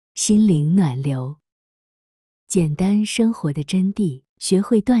心灵暖流，简单生活的真谛，学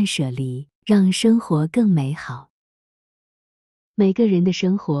会断舍离，让生活更美好。每个人的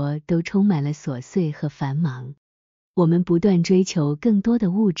生活都充满了琐碎和繁忙，我们不断追求更多的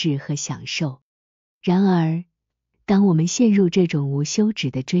物质和享受。然而，当我们陷入这种无休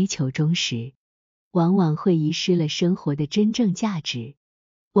止的追求中时，往往会遗失了生活的真正价值。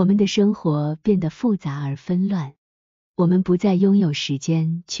我们的生活变得复杂而纷乱，我们不再拥有时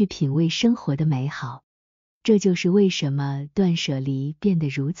间去品味生活的美好。这就是为什么断舍离变得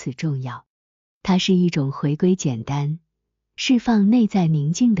如此重要。它是一种回归简单、释放内在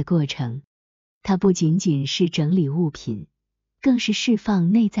宁静的过程。它不仅仅是整理物品，更是释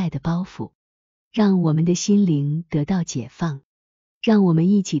放内在的包袱，让我们的心灵得到解放。让我们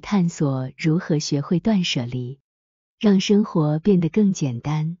一起探索如何学会断舍离，让生活变得更简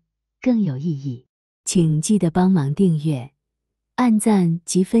单、更有意义。请记得帮忙订阅、按赞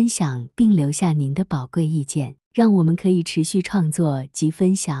及分享，并留下您的宝贵意见，让我们可以持续创作及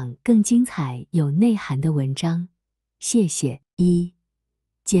分享更精彩有内涵的文章。谢谢。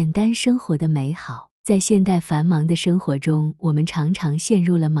简单生活的美好。在现代繁忙的生活中，我们常常陷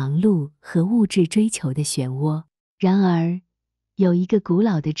入了忙碌和物质追求的漩涡。然而，有一个古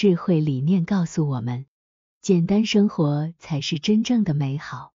老的智慧理念告诉我们，简单生活才是真正的美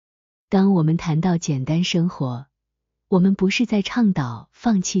好。当我们谈到简单生活，我们不是在倡导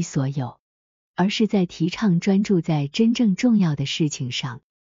放弃所有，而是在提倡专注在真正重要的事情上。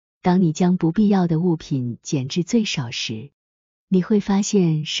当你将不必要的物品减至最少时，你会发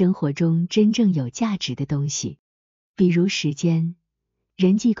现生活中真正有价值的东西，比如时间、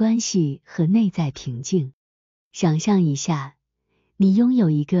人际关系和内在平静。想象一下，你拥有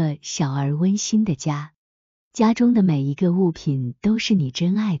一个小而温馨的家，家中的每一个物品都是你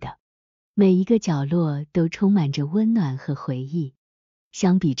珍爱的，每一个角落都充满着温暖和回忆。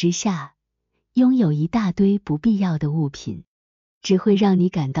相比之下，拥有一大堆不必要的物品，只会让你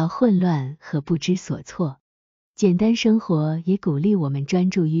感到混乱和不知所措。简单生活也鼓励我们专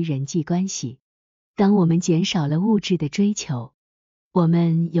注于人际关系。当我们减少了物质的追求，我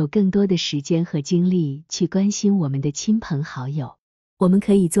们有更多的时间和精力去关心我们的亲朋好友。我们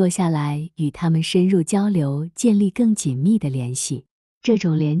可以坐下来与他们深入交流，建立更紧密的联系。这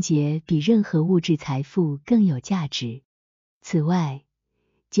种连结比任何物质财富更有价值。此外，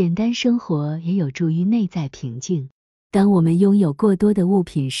简单生活也有助于内在平静。当我们拥有过多的物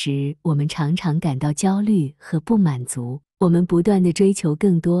品时，我们常常感到焦虑和不满足。我们不断地追求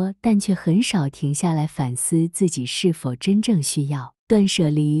更多，但却很少停下来反思自己是否真正需要。断舍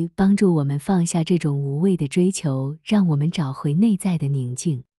离帮助我们放下这种无谓的追求，让我们找回内在的宁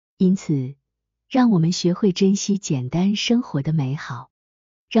静。因此，让我们学会珍惜简单生活的美好。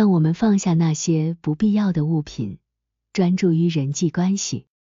让我们放下那些不必要的物品，专注于人际关系，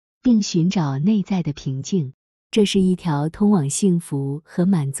并寻找内在的平静。这是一条通往幸福和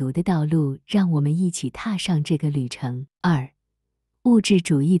满足的道路，让我们一起踏上这个旅程。物质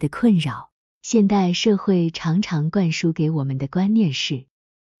主义的困扰。现代社会常常灌输给我们的观念是，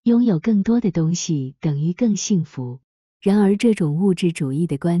拥有更多的东西等于更幸福。然而，这种物质主义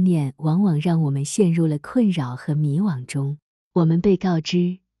的观念往往让我们陷入了困扰和迷惘中。我们被告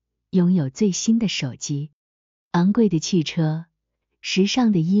知，拥有最新的手机、昂贵的汽车、时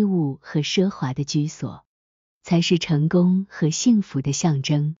尚的衣物和奢华的居所，才是成功和幸福的象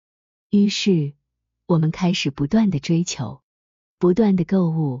征。于是，我们开始不断的追求，不断的购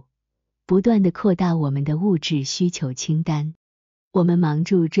物，不断地扩大我们的物质需求清单。我们忙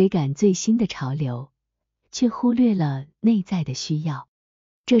着追赶最新的潮流，却忽略了内在的需要。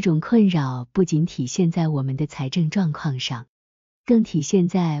这种困扰不仅体现在我们的财政状况上，更体现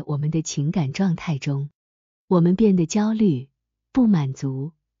在我们的情感状态中。我们变得焦虑、不满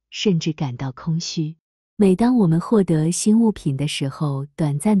足，甚至感到空虚。每当我们获得新物品的时候，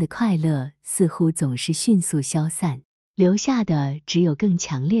短暂的快乐似乎总是迅速消散，留下的只有更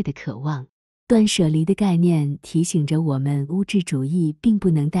强烈的渴望。断舍离的概念提醒着我们，物质主义并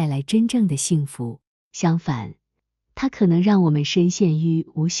不能带来真正的幸福，相反，它可能让我们深陷于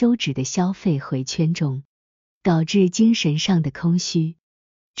无休止的消费回圈中，导致精神上的空虚。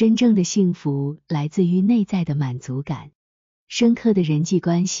真正的幸福来自于内在的满足感、深刻的人际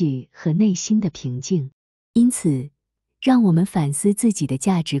关系和内心的平静。因此，让我们反思自己的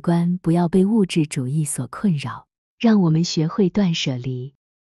价值观，不要被物质主义所困扰。让我们学会断舍离，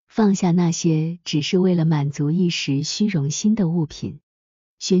放下那些只是为了满足一时虚荣心的物品，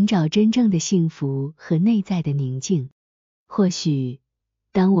寻找真正的幸福和内在的宁静。或许，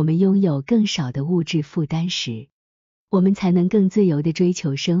当我们拥有更少的物质负担时，我们才能更自由地追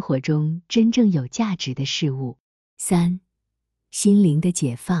求生活中真正有价值的事物。心灵的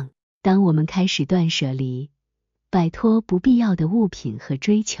解放。当我们开始断舍离，摆脱不必要的物品和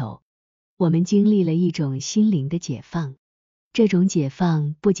追求，我们经历了一种心灵的解放。这种解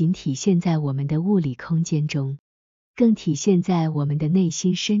放不仅体现在我们的物理空间中，更体现在我们的内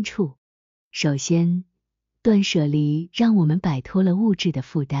心深处。首先，断舍离让我们摆脱了物质的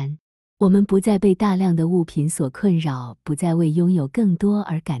负担，我们不再被大量的物品所困扰，不再为拥有更多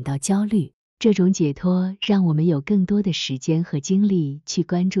而感到焦虑。这种解脱让我们有更多的时间和精力去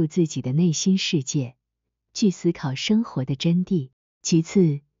关注自己的内心世界，去思考生活的真谛。其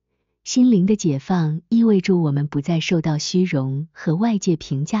次，心灵的解放意味着我们不再受到虚荣和外界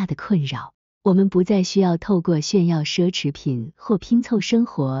评价的困扰，我们不再需要透过炫耀奢侈品或拼凑生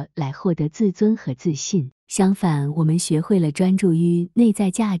活来获得自尊和自信。相反，我们学会了专注于内在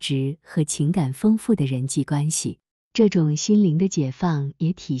价值和情感丰富的人际关系。这种心灵的解放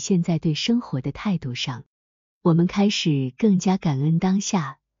也体现在对生活的态度上，我们开始更加感恩当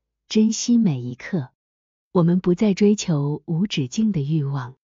下，珍惜每一刻。我们不再追求无止境的欲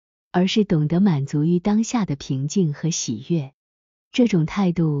望，而是懂得满足于当下的平静和喜悦。这种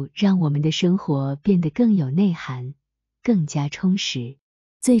态度让我们的生活变得更有内涵，更加充实。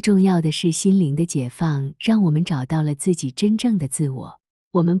最重要的是，心灵的解放让我们找到了自己真正的自我。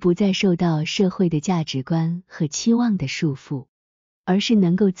我们不再受到社会的价值观和期望的束缚，而是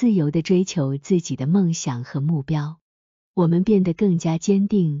能够自由地追求自己的梦想和目标。我们变得更加坚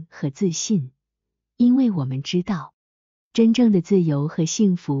定和自信，因为我们知道，真正的自由和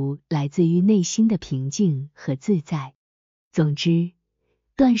幸福来自于内心的平静和自在。总之，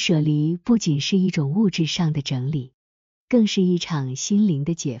断舍离不仅是一种物质上的整理，更是一场心灵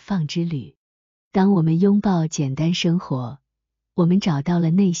的解放之旅。当我们拥抱简单生活，我们找到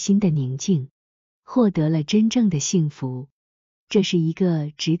了内心的宁静，获得了真正的幸福。这是一个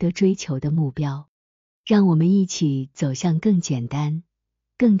值得追求的目标。让我们一起走向更简单、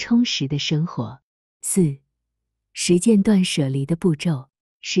更充实的生活。4. 实践断舍离的步骤。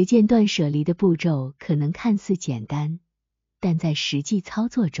实践断舍离的步骤可能看似简单，但在实际操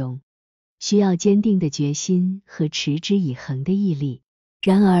作中，需要坚定的决心和持之以恒的毅力。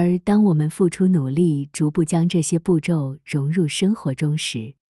然而，当我们付出努力，逐步将这些步骤融入生活中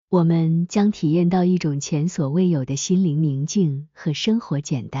时，我们将体验到一种前所未有的心灵宁静和生活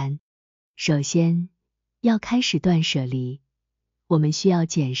简单。首先，要开始断舍离，我们需要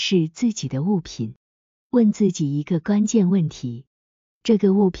检视自己的物品，问自己一个关键问题：这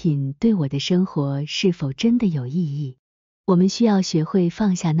个物品对我的生活是否真的有意义？我们需要学会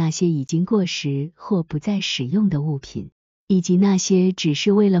放下那些已经过时或不再使用的物品，以及那些只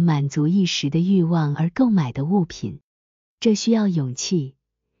是为了满足一时的欲望而购买的物品。这需要勇气，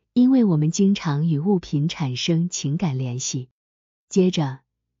因为我们经常与物品产生情感联系。接着，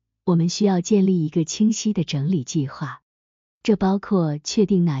我们需要建立一个清晰的整理计划，这包括确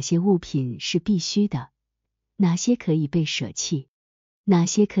定哪些物品是必须的，哪些可以被舍弃，哪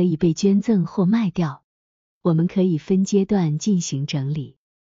些可以被捐赠或卖掉。我们可以分阶段进行整理，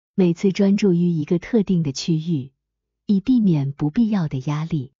每次专注于一个特定的区域，以避免不必要的压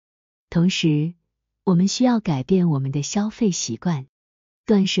力。同时，我们需要改变我们的消费习惯。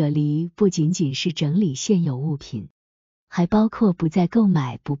断舍离不仅仅是整理现有物品，还包括不再购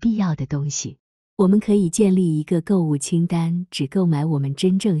买不必要的东西。我们可以建立一个购物清单，只购买我们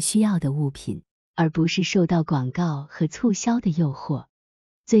真正需要的物品，而不是受到广告和促销的诱惑。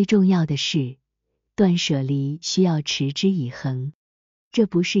最重要的是，断舍离需要持之以恒。这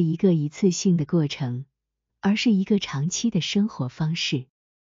不是一个一次性的过程，而是一个长期的生活方式。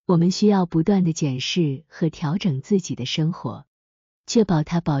我们需要不断地检视和调整自己的生活，确保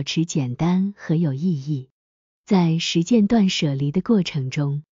它保持简单和有意义。在实践断舍离的过程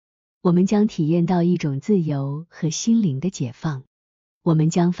中，我们将体验到一种自由和心灵的解放。我们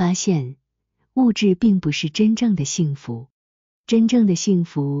将发现，物质并不是真正的幸福，真正的幸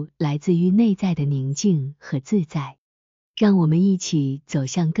福来自于内在的宁静和自在。让我们一起走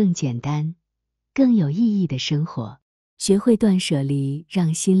向更简单、更有意义的生活。学会断舍离，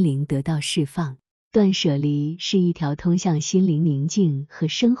让心灵得到释放。断舍离是一条通向心灵宁静和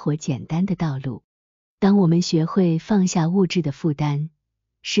生活简单的道路。当我们学会放下物质的负担，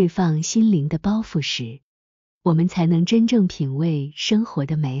释放心灵的包袱时，我们才能真正品味生活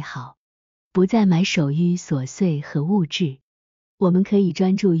的美好，不再埋首于琐碎和物质。我们可以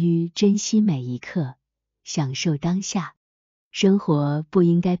专注于珍惜每一刻，享受当下。生活不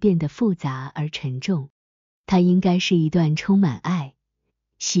应该变得复杂而沉重，它应该是一段充满爱、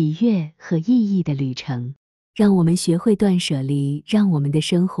喜悦和意义的旅程。让我们学会断舍离，让我们的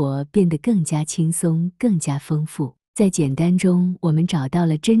生活变得更加轻松、更加丰富。在简单中，我们找到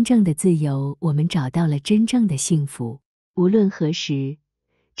了真正的自由，我们找到了真正的幸福。无论何时，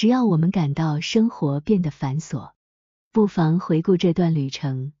只要我们感到生活变得繁琐，不妨回顾这段旅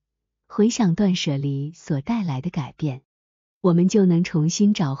程，回想断舍离所带来的改变，我们就能重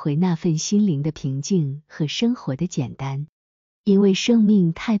新找回那份心灵的平静和生活的简单。因为生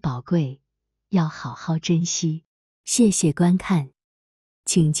命太宝贵，要好好珍惜。谢谢观看，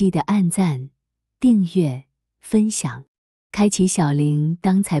请记得按赞、订阅、分享，开启小铃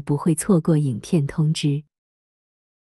铛才不会错过影片通知。